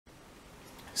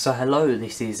So hello,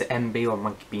 this is MB or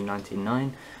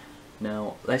MonkeyB99.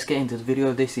 Now let's get into the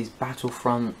video. This is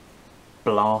Battlefront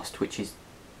Blast, which is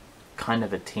kind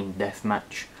of a team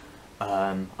deathmatch.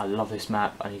 I love this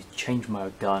map. I need to change my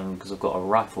gun because I've got a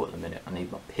rifle at the minute. I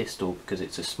need my pistol because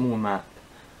it's a small map,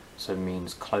 so it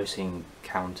means close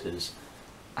encounters,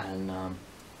 and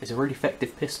it's a really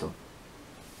effective pistol.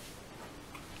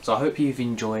 So I hope you've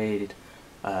enjoyed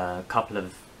a couple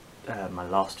of my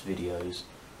last videos.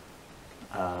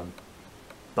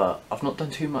 But I've not done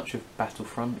too much of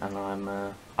Battlefront, and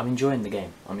I'm enjoying the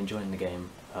game.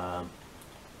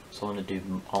 So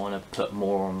I want to put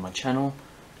more on my channel.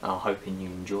 I'm hoping you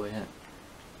enjoy it.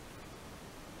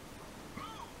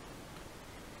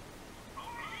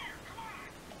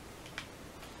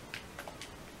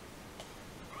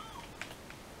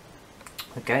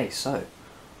 Okay, so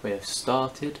we have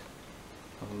started.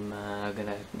 I'm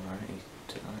gonna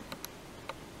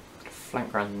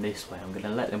flank around this way. I'm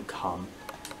gonna let them come.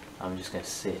 I'm just gonna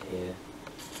sit here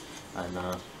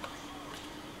and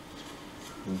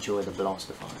enjoy the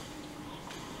blaster fire.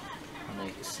 I know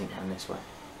you can sink down this way.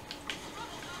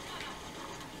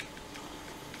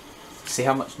 See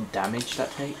how much damage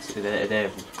that takes? They're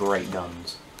great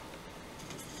guns.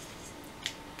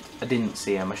 I didn't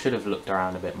see them. I should have looked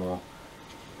around a bit more.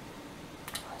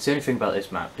 It's the only thing about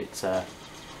this map. It's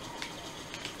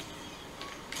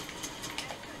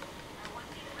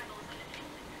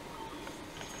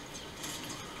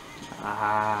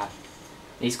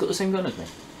he's got the same gun as me.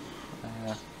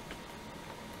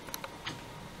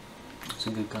 It's a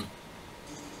good gun.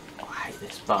 Oh, I hate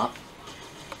this, but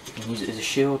you can use it as a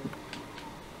shield.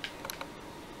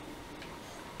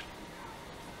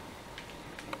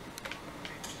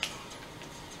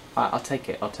 I'll take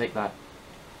it. I'll take that.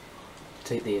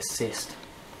 Take the assist.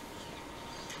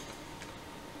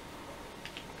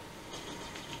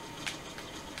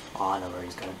 Oh, I know where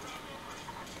he's going.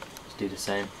 Let's do the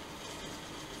same.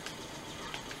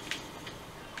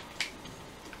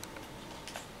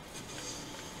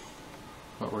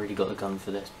 Not really got the gun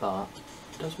for this, but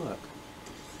it does work.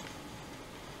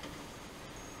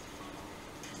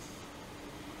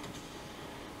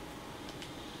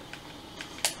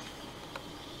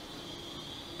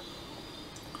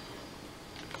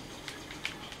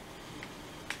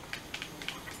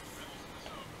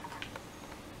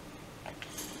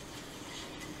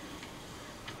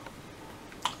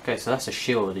 Okay, so that's a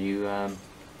shield. They're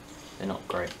not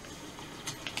great,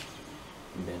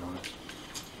 I'm being honest.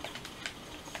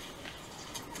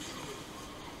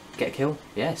 Get a kill?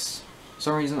 Yes. For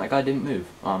some reason that guy didn't move.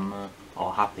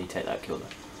 I'll happily take that kill though.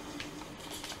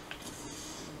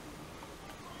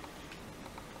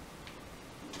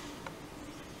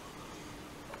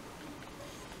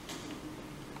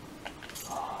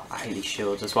 Oh, I hate these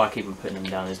shields. That's why I keep on putting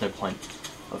them down. There's no point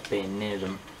of being near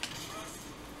them.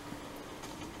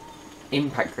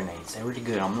 Impact grenades, they're really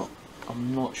good.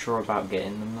 I'm not sure about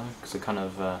getting them though, because I kind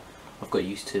of I've got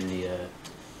used to the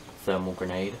thermal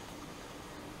grenade,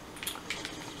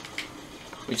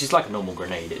 which is like a normal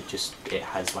grenade. It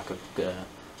has like a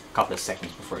couple of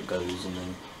seconds before it goes, and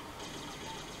then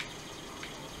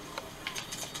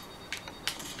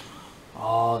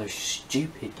oh, those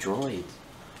stupid droids.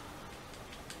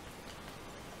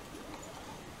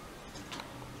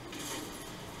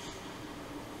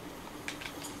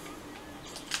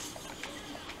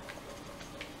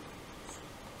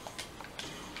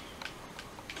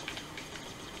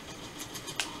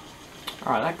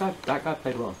 Alright, that guy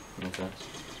played well in the first.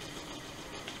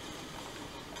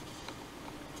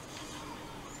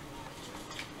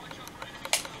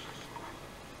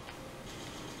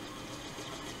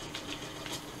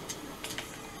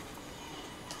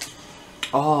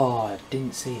 Oh, I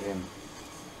didn't see him.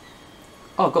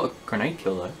 Oh, I got a grenade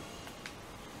kill though.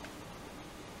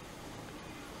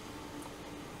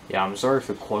 Yeah, I'm sorry if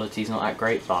the quality's not that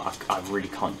great, but I really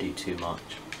can't do too much.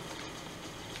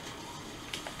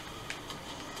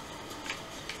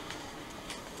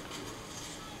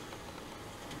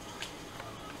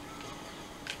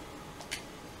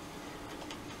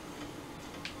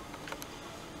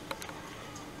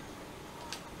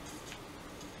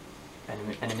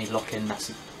 Enemy lock in, that's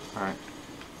it. Alright.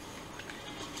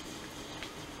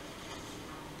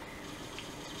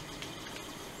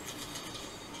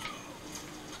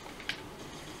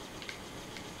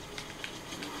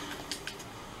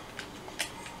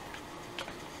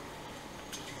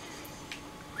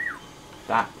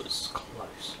 That was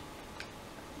close.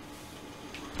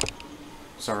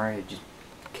 Sorry, I just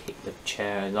kicked the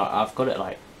chair. Like, I've got it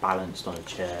like balanced on a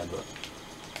chair, but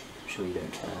I'm sure you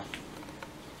don't care.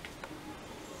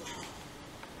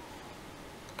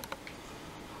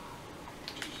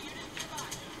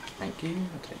 Thank you,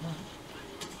 I'll take that.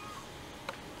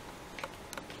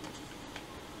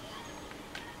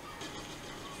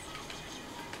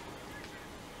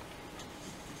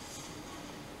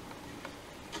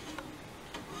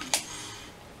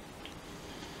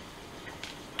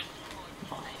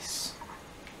 Nice.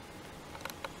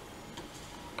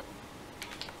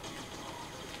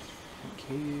 Thank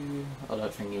you. I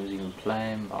don't think he was even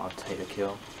playing, but I'll take the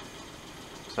kill.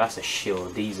 So that's a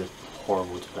shield. These are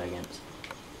horrible to play against.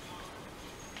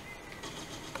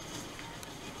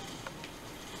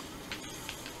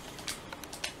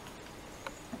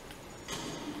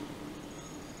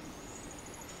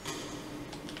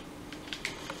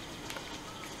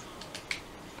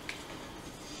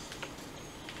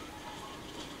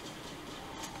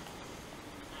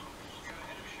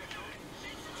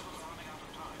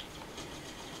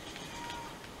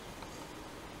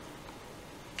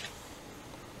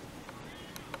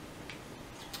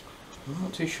 I'm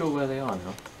not too sure where they are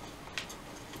now.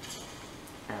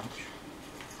 Ouch.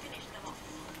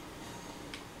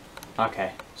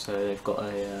 Okay, so they've got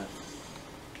a.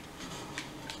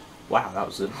 Wow, that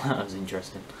was that was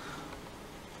interesting.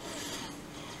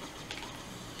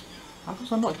 How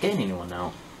was I not getting anyone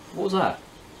now? What was that?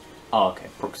 Oh, okay,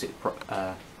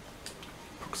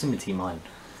 proximity mine.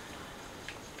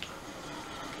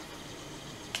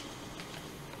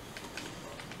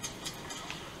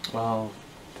 Well,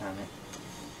 damn it.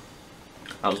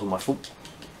 That was all my fault.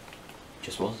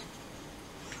 Just was.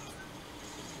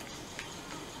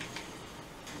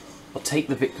 I'll take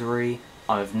the victory.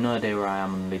 I have no idea where I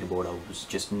am on the leaderboard. I was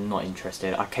just not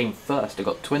interested. I came first. I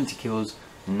got 20 kills,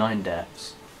 9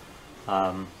 deaths.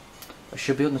 I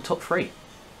should be on the top 3.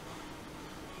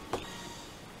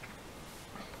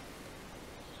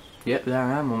 Yep, there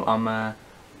I am. I'm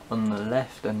on the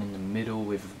left and in the middle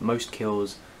with most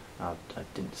kills. I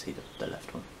didn't see the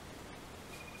left one.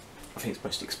 I think it's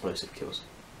most explosive kills.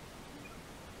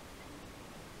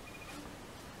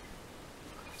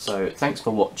 So thanks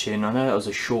for watching. I know that was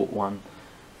a short one,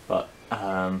 but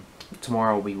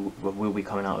tomorrow we'll be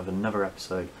coming out with another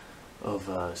episode of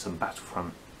some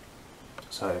Battlefront.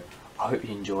 So I hope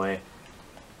you enjoy,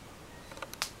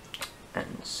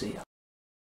 and see ya.